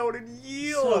Hearthstone in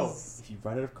years. So, if you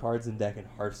run out of cards in deck in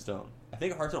Hearthstone, I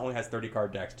think Hearthstone only has 30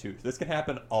 card decks too, so this can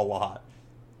happen a lot.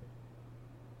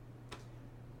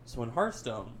 So in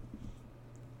Hearthstone,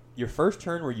 your first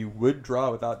turn where you would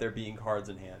draw without there being cards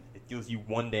in hand, it deals you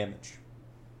 1 damage.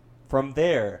 From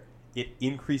there, it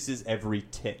increases every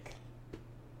tick.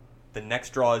 The next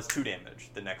draw is 2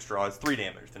 damage. The next draw is 3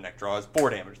 damage. The next draw is 4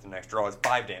 damage. The next draw is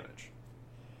 5 damage.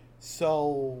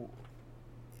 So,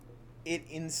 it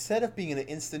instead of being an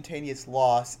instantaneous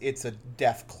loss, it's a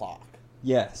death clock.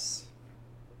 Yes.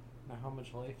 Now, how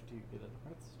much life do you get in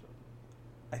Hearthstone?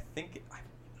 I think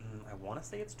I want to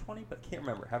say it's 20, but can't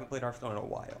remember. Haven't played Hearthstone in a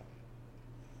while.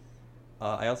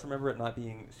 I also remember it not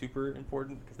being super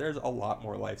important because there's a lot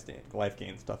more life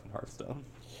gain stuff in Hearthstone.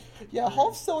 Yeah,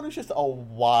 Hearthstone is just a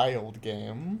wild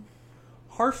game.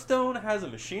 Hearthstone has a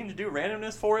machine to do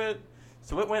randomness for it,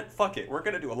 so it went, fuck it, we're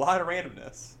going to do a lot of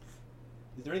randomness.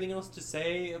 Is there anything else to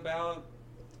say about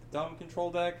dumb control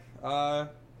deck?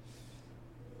 That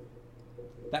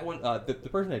one, the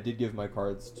person I did give my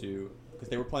cards to, because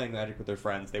they were playing Magic with their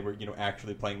friends, they were,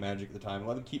 actually playing Magic at the time. I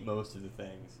let them keep most of the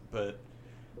things, but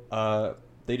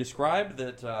they described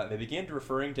that they began to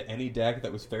referring to any deck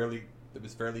that was fairly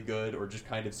good or just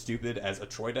kind of stupid as a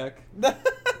Troy deck.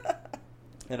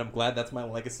 And I'm glad that's my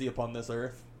legacy upon this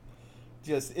earth.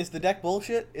 Just, is the deck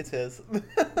bullshit? It's his.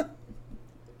 The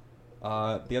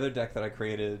other deck that I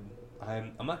created,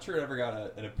 I'm not sure it ever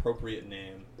got an appropriate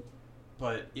name,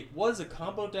 but it was a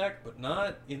combo deck, but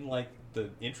not in the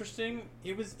interesting.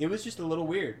 It was just a little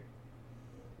weird.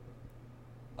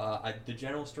 The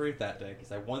general story of that deck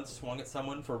is I once swung at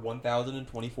someone for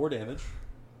 1,024 damage.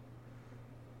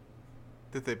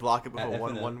 Did they block it before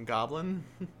FNM. one goblin?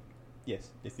 Yes,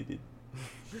 they did.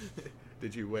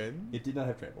 Did you win? It did not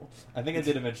have trample. I think I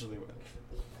did eventually win.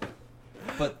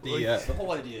 But the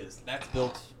whole idea is that's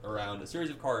built around a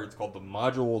series of cards called the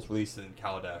modules released in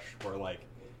Kaladesh, where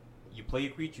you play a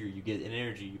creature, you get an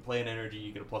energy, you play an energy,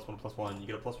 you get a +1/+1, you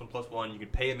get a +1/+1, you can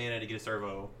pay a mana to get a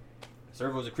servo. A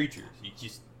servo is a creature, so you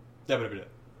just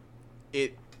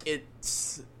It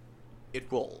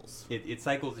rolls. It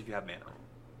cycles if you have mana.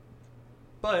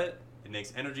 But it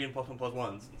makes energy and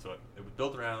 +1/+1s, and so it was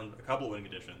built around a couple of win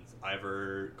conditions.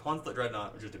 Either Consulate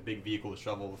Dreadnought, which is just a big vehicle to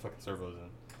shovel the fucking servos in.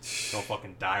 Don't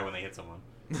fucking die when they hit someone.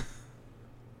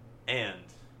 And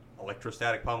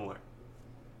Electrostatic Pummeler.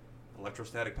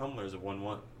 Electrostatic Pummeler is a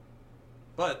 1/1.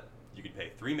 But you can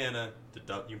pay 3 mana you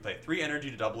can pay 3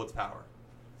 energy to double its power.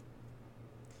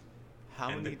 How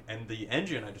many? And the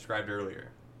engine I described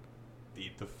earlier,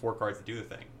 the 4 cards that do the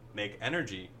thing, make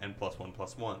energy and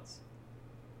 +1/+1s.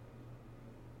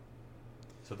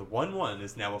 So the 1/1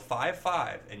 is now a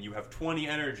 5/5, and you have 20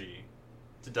 energy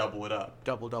to double it up.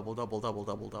 Double, double, double, double,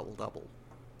 double, double, double,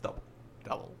 Double.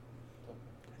 double.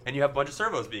 And you have a bunch of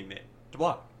servos being made to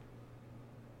block.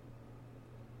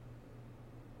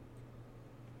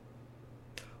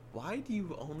 Why do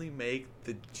you only make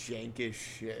the jankest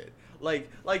shit?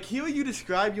 Like here you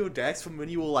describe your decks from when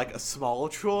you were like a small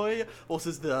Troy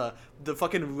versus the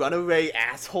fucking runaway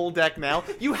asshole deck now.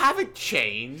 You haven't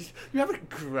changed. You haven't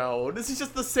grown. This is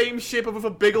just the same shit but with a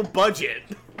bigger budget.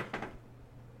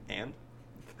 And?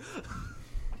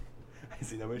 I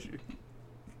see no issue.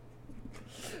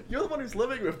 You're the one who's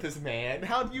living with this man.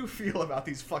 How do you feel about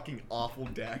these fucking awful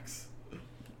decks?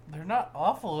 They're not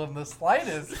awful in the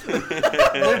slightest.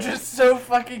 They're just so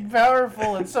fucking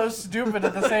powerful and so stupid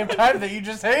at the same time that you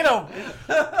just hate them.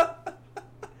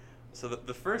 So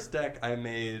the first deck I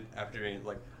made after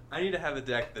like, I need to have a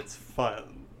deck that's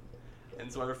fun.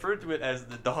 And so I referred to it as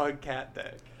the dog-cat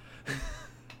deck.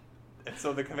 And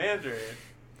so the commander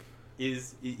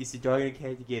is a dog and a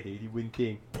cat together. You do one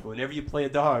thing. But whenever you play a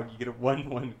dog, you get a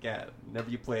 1/1 cat. Whenever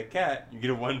you play a cat, you get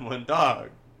a 1/1 dog.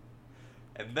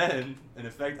 And then, an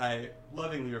effect I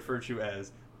lovingly refer to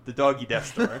as the Doggy Death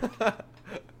Star.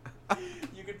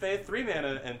 You can pay 3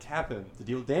 mana and tap him to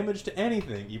deal damage to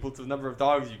anything equal to the number of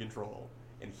dogs you control,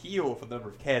 and heal for the number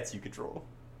of cats you control.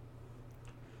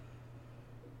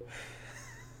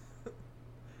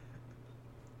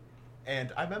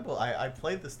 And I remember I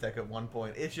played this deck at one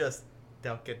point. It's just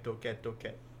don't get.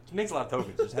 It makes a lot of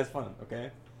tokens. It just has fun,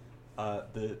 okay?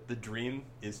 The dream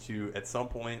is to, at some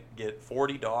point, get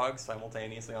 40 dogs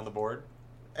simultaneously on the board.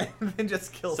 And then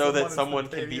just kill so that someone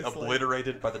can be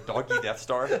obliterated by the Doggy Death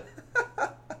Star.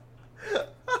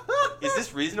 Is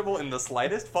this reasonable in the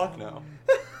slightest? Fuck no.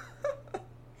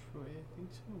 Troy, I think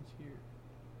someone's here.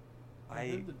 I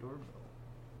heard the doorbell.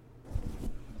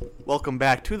 Welcome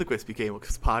back to the Crispy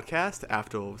Gamers podcast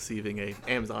after receiving a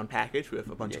Amazon package with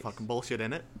a bunch of fucking bullshit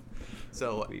in it.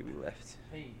 So we left.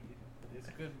 Hey, it's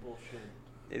good bullshit.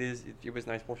 It was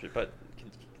nice bullshit, but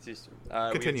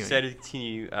Continuing. We decided to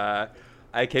continue.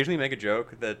 I occasionally make a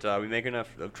joke that we make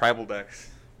enough of tribal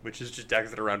decks, which is just decks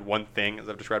that are around one thing, as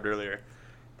I've described earlier,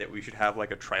 that we should have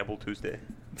like a Tribal Tuesday.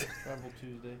 Tribal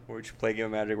Tuesday. Where we should play a game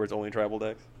of Magic where it's only tribal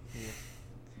decks. Yeah.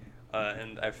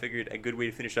 And I figured a good way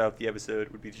to finish out the episode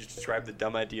would be to just describe the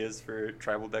dumb ideas for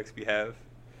tribal decks we have.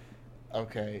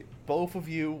 Okay, both of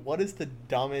you, what is the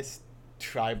dumbest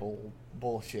tribal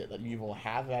bullshit that you will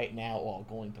have right now or are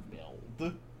going to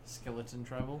build? Skeleton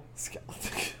Tribal.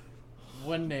 Skeleton.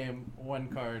 One name, one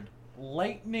card.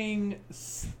 Lightning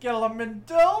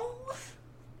Skelemental.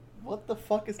 What the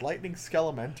fuck is Lightning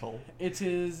Skelemental? It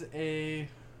is a...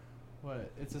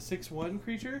 What? It's a 6/1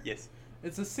 creature? Yes.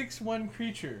 It's a 6/1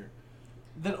 creature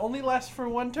that only lasts for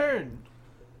 1 turn.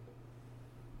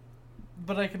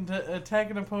 But I can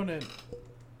attack an opponent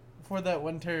for that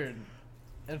 1 turn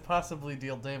and possibly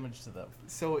deal damage to them.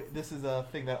 So this is a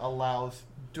thing that allows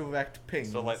direct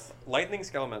pings. So Lightning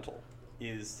Skelemental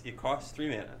it costs 3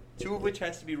 mana, 2 of which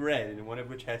has to be red and 1 of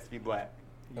which has to be black.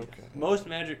 Okay. Most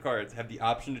Magic cards have the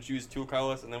option to choose 2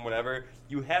 colors and then whatever.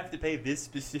 You have to pay this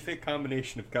specific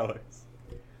combination of colors.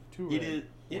 2 It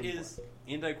red. is,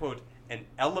 and I quote, an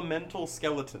elemental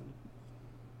skeleton.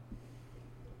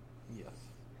 Yes.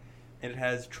 And it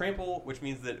has trample, which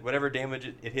means that whatever damage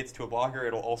it hits to a blocker,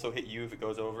 it'll also hit you if it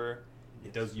goes over.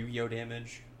 It does Yu-Gi-Oh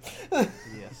damage.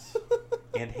 Yes.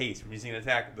 And haste when using an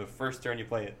attack the first turn you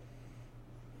play it.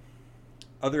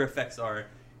 Other effects are,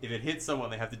 if it hits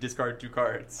someone, they have to discard 2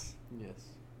 cards. Yes.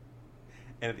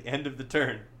 And at the end of the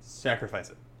turn, sacrifice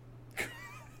it.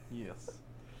 Yes.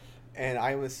 And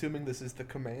I'm assuming this is the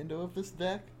commander of this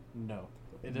deck? No.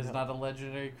 It is not a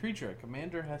legendary creature. A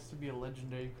commander has to be a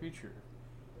legendary creature.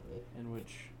 In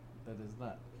which that is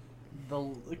not.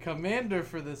 The commander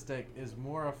for this deck is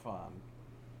Morophon.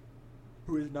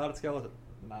 Who is not a skeleton.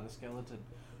 Not a skeleton.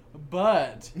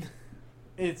 But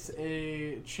it's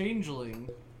a changeling,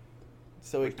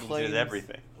 So it claims It is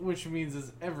everything. which means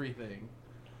it's everything.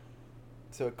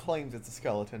 So it claims it's a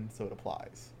skeleton, so it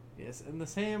applies. Yes, and the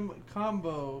same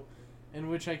combo in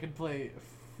which I could play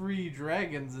free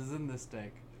dragons is in this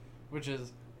deck, which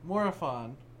is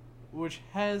Morophon, which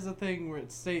has a thing where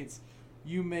it states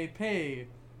you may pay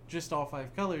just all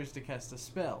 5 colors to cast a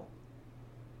spell.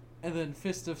 And then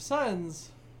Fist of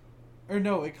Suns, or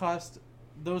no, it costs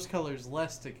those colors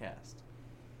less to cast.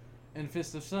 And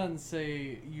Fist of Suns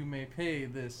say you may pay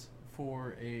this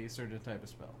for a certain type of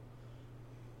spell.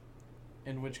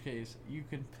 in which case you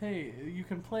can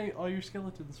play all your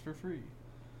skeletons for free.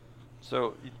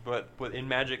 So, but in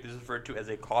Magic, this is referred to as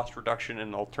a cost reduction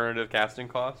and alternative casting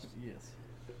cost. Yes.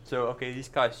 So, okay, these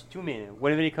cost 2 mana,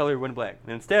 1 of any color, 1 black.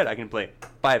 And instead, I can play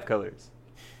 5 colors.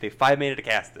 Pay 5 mana to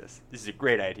cast this. This is a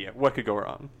great idea. What could go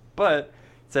wrong? But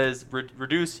it says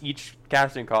reduce each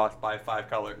casting cost by 5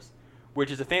 colors,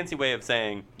 which is a fancy way of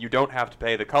saying you don't have to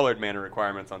pay the colored mana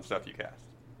requirements on stuff you cast.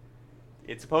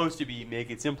 It's supposed to be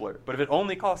make it simpler, but if it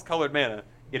only costs colored mana,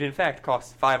 it in fact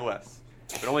costs 5 less.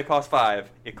 If it only costs 5,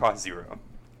 it costs 0.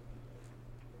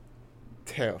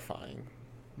 Terrifying.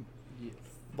 Yes.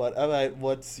 But alright,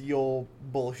 what's your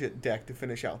bullshit deck to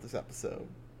finish out this episode?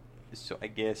 So I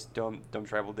guess dumb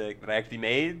tribal deck that I actually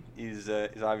made is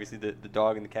obviously the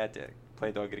dog and the cat deck. Play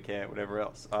a dog, get a cat, whatever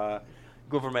else.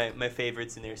 Go over my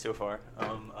favorites in there so far.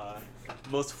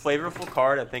 Most flavorful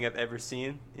card I think I've ever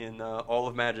seen in all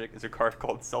of Magic is a card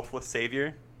called Selfless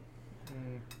Savior.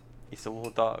 It's a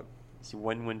little dog. It's a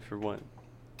 1/1 for 1.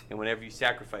 And whenever you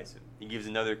sacrifice him, he gives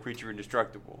another creature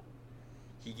indestructible.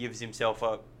 He gives himself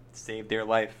up to save their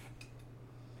life.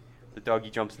 The doggy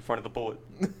jumps in front of the bullet.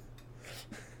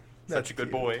 Such a good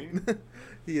boy.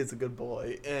 He is a good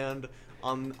boy. And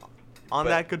on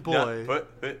that good boy... But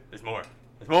there's more.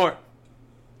 There's more.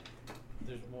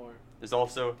 There's more. There's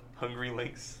also Hungry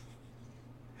Lynx,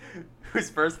 whose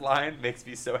first line makes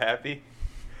me so happy.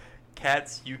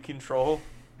 Cats you control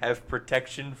have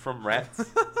protection from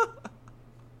rats.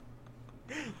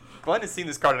 Glenn has seen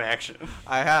this card in action.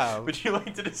 I have. Would you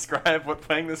like to describe what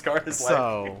playing this card is like?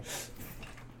 So,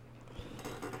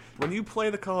 when you play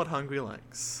the card Hungry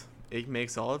Lynx, it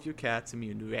makes all of your cats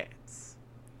immune to rats.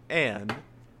 And,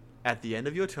 at the end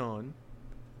of your turn,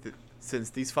 since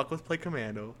these fuckers play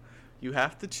Commando, you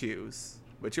have to choose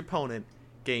which opponent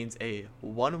gains a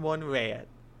 1/1 rat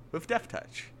with Death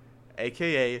Touch.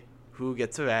 AKA, who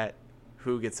gets a rat,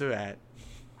 who gets a rat,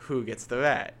 who gets the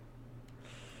rat.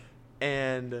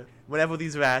 And whenever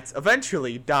these rats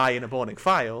eventually die in a burning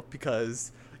fire,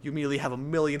 because you immediately have a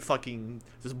million fucking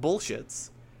just bullshits,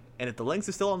 and if the Lynx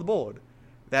is still on the board,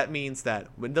 that means that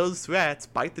when those rats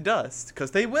bite the dust,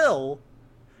 because they will,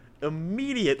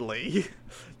 immediately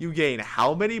you gain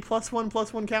how many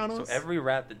 +1/+1 counters? So every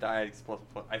rat that died is ++.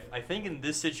 I think in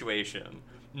this situation,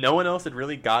 no one else had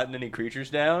really gotten any creatures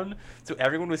down, so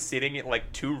everyone was sitting at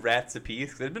like 2 rats apiece,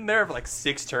 because they'd been there for like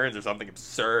 6 turns or something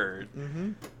absurd.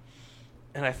 Mm-hmm.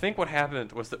 And I think what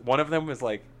happened was that one of them was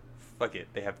like, fuck it,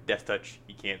 they have Death Touch,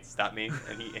 he can't stop me,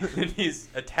 and he's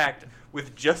attacked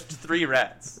with just 3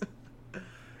 rats.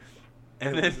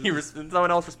 And then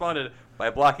someone else responded by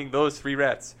blocking those 3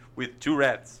 rats with 2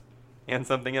 rats and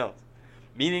something else.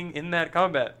 Meaning in that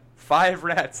combat, 5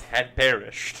 rats had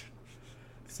perished.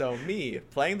 So me,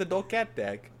 playing the Dog Cat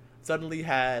deck, suddenly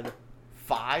had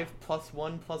 5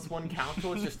 +1/+1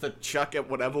 counters just to chuck at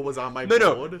whatever was on my board.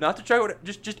 No, not to chuck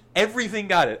it. Just everything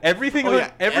got it. Everything.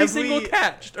 Every single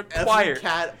cat just acquired. Every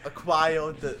cat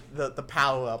acquired the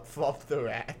power up from the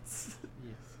rats.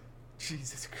 Yes.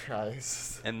 Jesus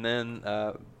Christ. And then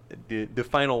the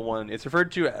final one, it's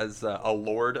referred to as a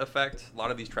Lord effect. A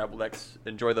lot of these tribal decks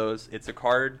enjoy those. It's a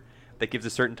card that gives a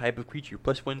certain type of creature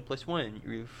 +1/+1,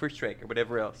 your first strike or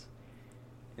whatever else.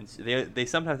 And so they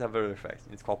sometimes have other effects.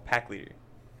 It's called Pack Leader.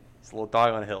 It's a little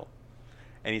dog on a hill,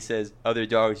 and he says other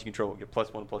dogs you control get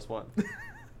 +1/+1.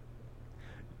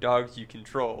 Dogs you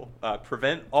control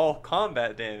prevent all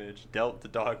combat damage dealt to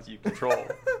dogs you control.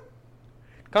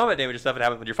 Combat damage is stuff that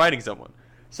happens when you're fighting someone.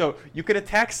 So you can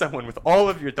attack someone with all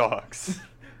of your dogs.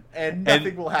 And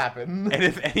nothing will happen. And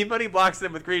if anybody blocks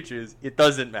them with creatures, it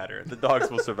doesn't matter. The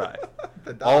dogs will survive.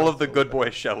 All of the good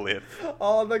boys shall live.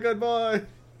 All the good boys.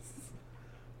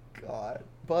 God.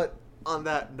 But on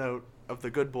that note of the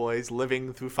good boys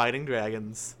living through fighting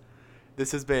dragons,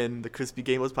 this has been the Crispy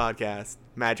Gamers Podcast,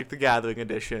 Magic the Gathering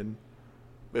edition,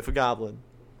 with a goblin.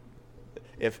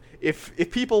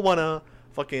 If people wanna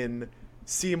fucking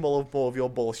see more of your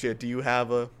bullshit, do you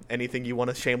have anything you want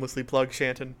to shamelessly plug,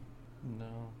 Shanton?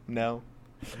 No?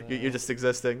 You're just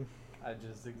existing? I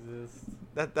just exist.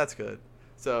 That's good.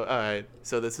 So, alright.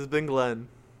 So this has been Glenn.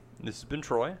 This has been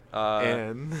Troy.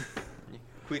 And...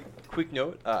 Quick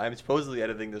note, I'm supposedly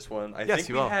editing this one. I think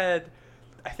we had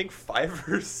 5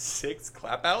 or 6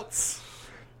 clap outs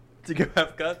to go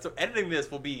have cut. So editing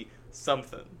this will be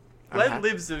something. Glenn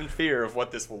lives in fear of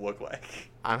what this will look like.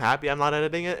 I'm happy I'm not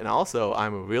editing it, and also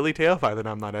I'm really terrified that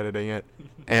I'm not editing it.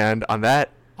 And on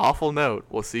that awful note,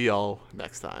 we'll see y'all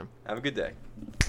next time. Have a good day.